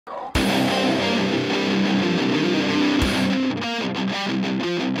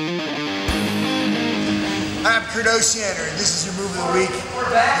Osiander, and this is your move of the week.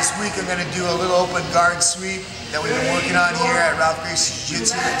 This week I'm going to do a little open guard sweep that we've been working on here at Ralph Gracie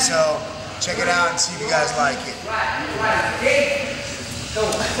Jiu-Jitsu, so check it out and see if you guys like it. I'm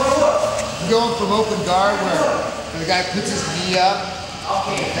going from open guard where the guy puts his knee up,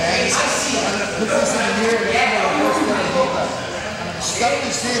 okay, I'm going to put this in here and I'm going to stuff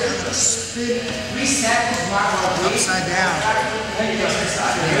this in, I'm going to spin upside down. And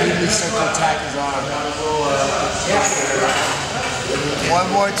immediately start to attack his arm. One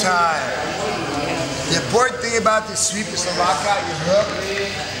more time. The important thing about this sweep is to lock out your hook.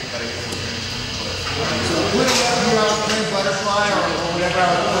 So put it up here on plain butterfly or whatever I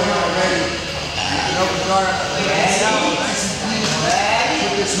was putting already. An open guard.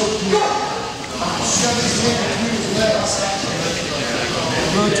 Put this hook here. Shove his hand between his legs.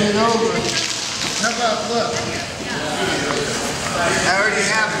 Rotate over. How about look? I already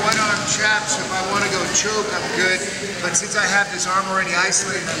have one arm trap, so if I want to go choke, I'm good. But since I have this arm already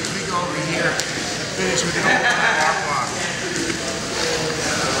isolated, I'm going to go over here and finish with an open arm lock.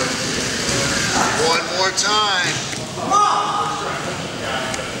 One more time. Come on!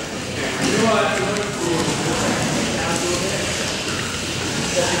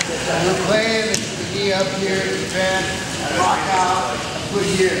 We're playing the knee up here, Japan, lock out, put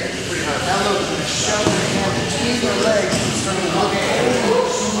here. Now look, we're shoving the hand between their legs and starting to look at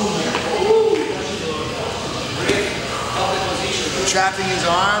trapping his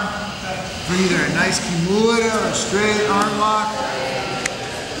arm for either a nice kimura or a straight arm lock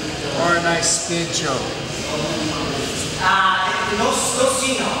or a nice spin choke.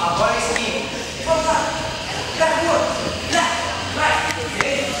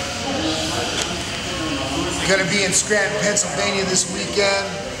 Going to be in Scranton, Pennsylvania this weekend.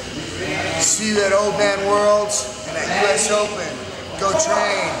 See you at Old Man Worlds and at US Open. Go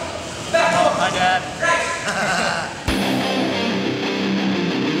train. Hi, Dad.